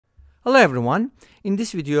Hello everyone, in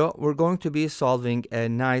this video we're going to be solving a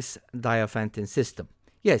nice Diophantine system.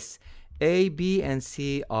 Yes, a, b, and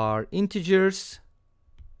c are integers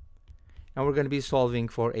and we're going to be solving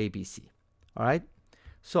for a, b, c. Alright,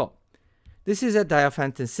 so this is a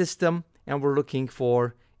Diophantine system and we're looking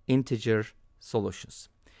for integer solutions.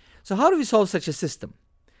 So how do we solve such a system?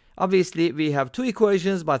 Obviously we have two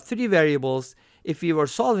equations but three variables. If we were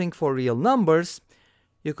solving for real numbers,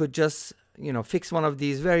 you could just fix one of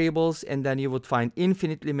these variables and then you would find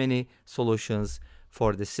infinitely many solutions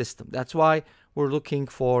for the system. That's why we're looking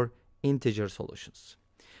for integer solutions.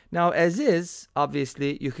 Now as is,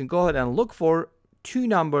 obviously you can go ahead and look for two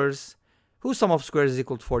numbers whose sum of squares is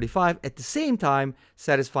equal to 45 at the same time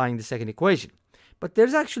satisfying the second equation. But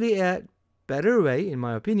there's actually a better way, in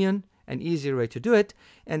my opinion, an easier way to do it,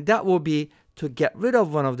 and that will be to get rid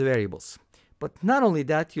of one of the variables. But not only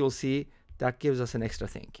that, you'll see that gives us an extra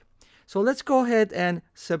thing. So let's go ahead and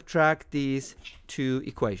subtract these two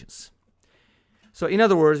equations. So in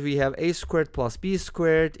other words, we have a squared plus b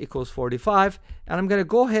squared equals 45. And I'm going to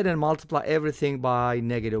go ahead and multiply everything by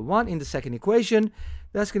 -1 in the second equation.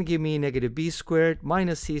 That's going to give me negative b squared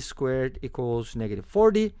minus c squared equals negative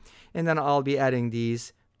 40. And then I'll be adding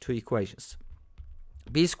these two equations.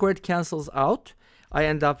 B squared cancels out. I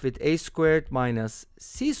end up with a squared minus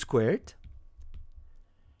c squared.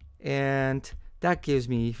 And that gives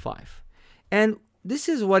me 5. And this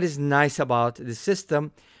is what is nice about the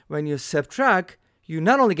system. When you subtract, you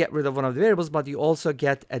not only get rid of one of the variables, but you also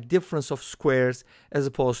get a difference of squares as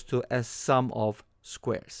opposed to a sum of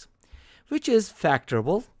squares, which is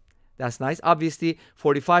factorable. That's nice. Obviously,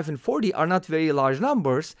 45 and 40 are not very large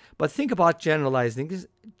numbers, but think about generalizing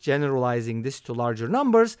this to larger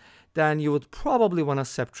numbers, then you would probably want to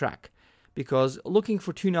subtract. Because looking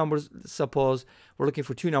for two numbers, suppose we're looking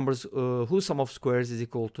for two numbers whose sum of squares is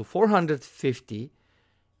equal to 450.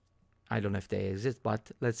 I don't know if they exist, but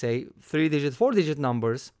let's say 3-digit, 4-digit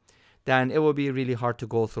numbers, then it will be really hard to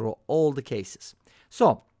go through all the cases.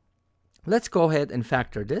 So let's go ahead and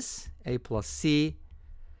factor this. A plus c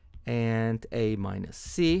and a minus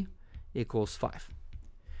c equals 5.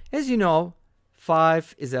 As you know,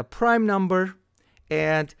 5 is a prime number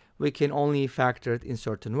and we can only factor it in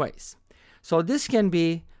certain ways. So this can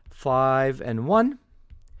be 5 and 1,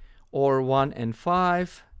 or 1 and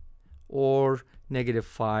 5, or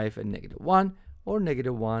 -5 and -1, or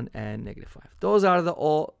 -1 and -5. Those are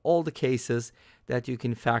all the cases that you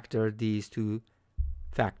can factor these two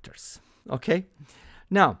factors. Okay?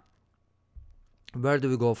 Now, where do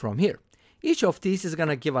we go from here? Each of these is going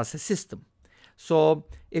to give us a system. So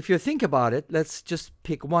if you think about it, let's just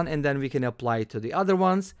pick one and then we can apply it to the other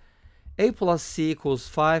ones. A plus c equals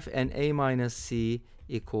 5 and a minus c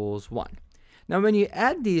equals 1. Now when you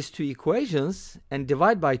add these two equations and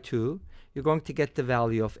divide by 2, you're going to get the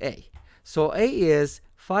value of a. So a is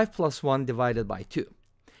 5 plus 1 divided by 2.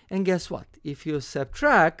 And guess what? If you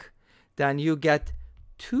subtract, then you get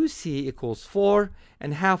 2c equals 4,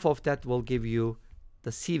 and half of that will give you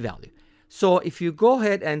the c value. So if you go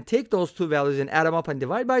ahead and take those two values and add them up and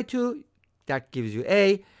divide by 2, that gives you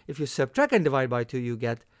a. If you subtract and divide by 2, you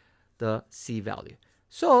get the c value.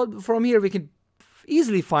 So from here we can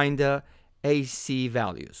easily find the ac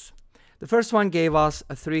values. The first one gave us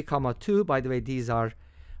a 3, 2. By the way, these are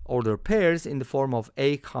order pairs in the form of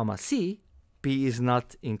a, c. B is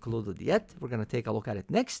not included yet. We're going to take a look at it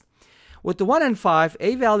next. With the 1 and 5,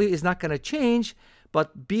 a value is not going to change,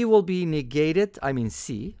 but b will be negated. I mean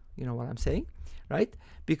c, you know what I'm saying, right?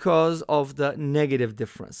 Because of the negative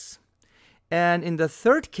difference. And in the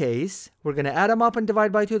third case, we're going to add them up and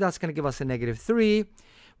divide by 2. That's going to give us a -3.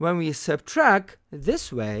 When we subtract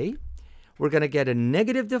this way, we're going to get a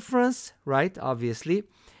negative difference, right? Obviously.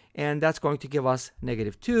 And that's going to give us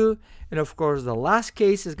 -2. And of course, the last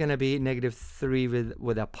case is going to be -3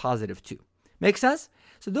 with a +2. Make sense?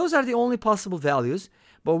 So those are the only possible values.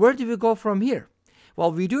 But where do we go from here?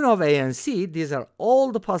 Well, we do know of a and c. These are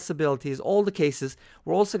all the possibilities, all the cases.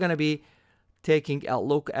 We're also going to be taking a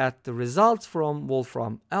look at the results from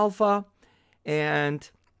Wolfram Alpha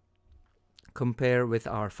and compare with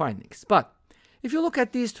our findings. But if you look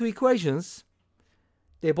at these two equations,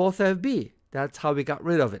 they both have b. That's how we got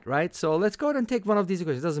rid of it, right? So let's go ahead and take one of these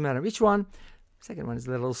equations. It doesn't matter which one. Second one is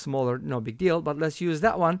a little smaller, no big deal, but let's use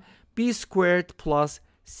that one. B squared plus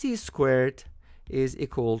c squared is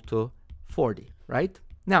equal to 40, right?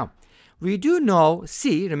 Now, we do know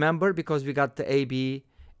c, remember, because we got the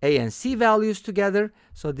a and c values together.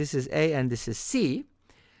 So this is a and this is c.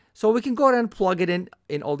 So we can go ahead and plug it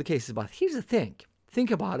in all the cases. But here's the thing. Think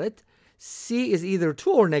about it. C is either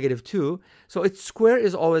 2 or -2. So its square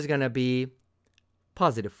is always going to be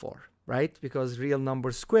 +4, right? Because real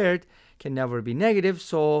number squared can never be negative.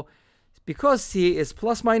 So because c is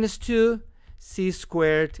plus minus 2, c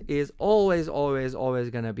squared is always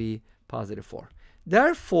going to be positive 4.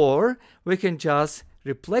 Therefore, we can just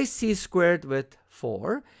replace c squared with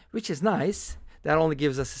 4, which is nice. That only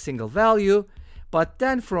gives us a single value. But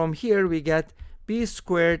then from here, we get b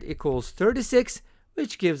squared equals 36,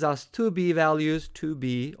 which gives us 2b values,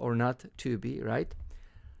 2b or not 2b, right?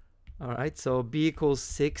 All right, so b equals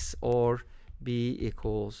 6 or b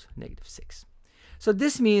equals negative 6. So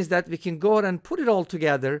this means that we can go ahead and put it all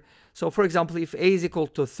together. So for example, if a is equal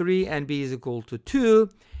to 3 and b is equal to 2,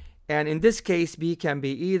 and in this case, b can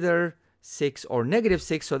be either 6 or negative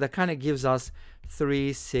 6, so that kind of gives us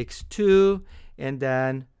 3, 6, 2, and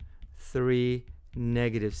then 3,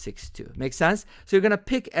 negative 6, 2. Make sense? So you're going to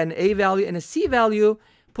pick an a value and a c value,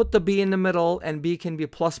 put the b in the middle, and b can be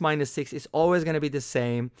plus minus 6. It's always going to be the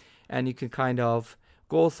same, and you can kind of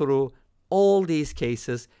go through all these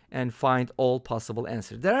cases and find all possible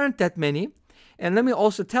answers. There aren't that many. And let me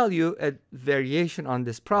also tell you a variation on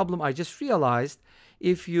this problem. I just realized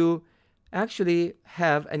if you actually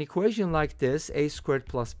have an equation like this, a squared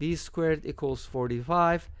plus b squared equals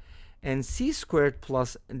 45, and c squared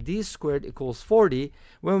plus d squared equals 40,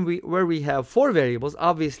 where we have 4 variables,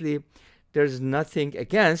 obviously there's nothing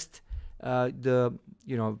against the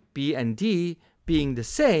b and d being the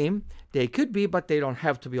same. They could be, but they don't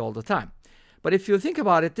have to be all the time. But if you think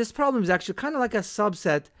about it, this problem is actually kind of like a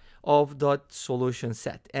subset of the solution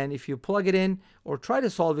set. And if you plug it in or try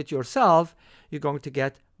to solve it yourself, you're going to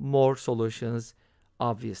get more solutions,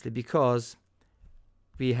 obviously, because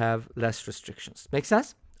we have less restrictions. Make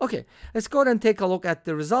sense? Okay, let's go ahead and take a look at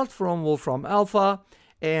the result from Wolfram Alpha,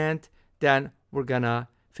 and then we're gonna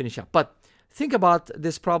finish up. But think about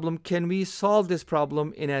this problem. Can we solve this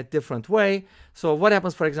problem in a different way? So what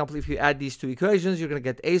happens, for example, if you add these two equations, you're going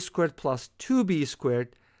to get a squared plus 2b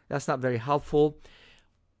squared. That's not very helpful.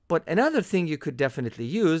 But another thing you could definitely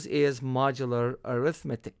use is modular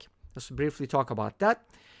arithmetic. Let's briefly talk about that.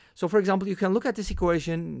 So for example, you can look at this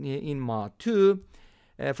equation in mod 2.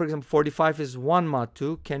 For example, 45 is 1 mod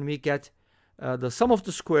 2. Can we get the sum of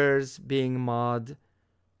the squares being mod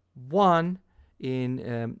 1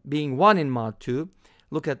 in being 1 in mod 2?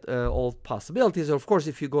 Look at all possibilities. Of course,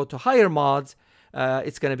 if you go to higher mods,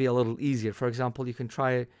 it's going to be a little easier. For example, you can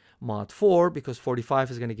try mod 4 because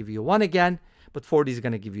 45 is going to give you 1 again, but 40 is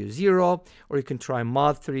going to give you 0. Or you can try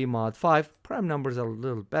mod 3, mod 5. Prime numbers are a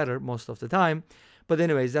little better most of the time. But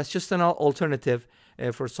anyways, that's just an alternative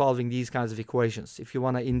for solving these kinds of equations if you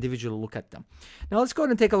want to individually look at them. Now let's go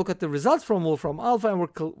ahead and take a look at the results from Wolfram Alpha, and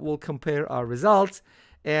we'll compare our results.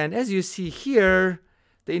 And as you see here,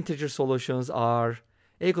 the integer solutions are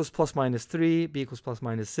a equals plus minus 3, b equals plus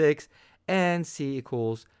minus 6, and c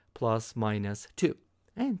equals plus minus 2.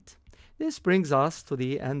 And this brings us to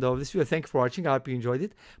the end of this video. Thank you for watching. I hope you enjoyed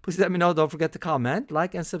it. Please let me know. Don't forget to comment,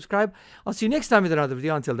 like, and subscribe. I'll see you next time with another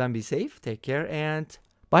video. Until then, be safe, take care, and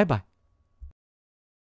bye-bye.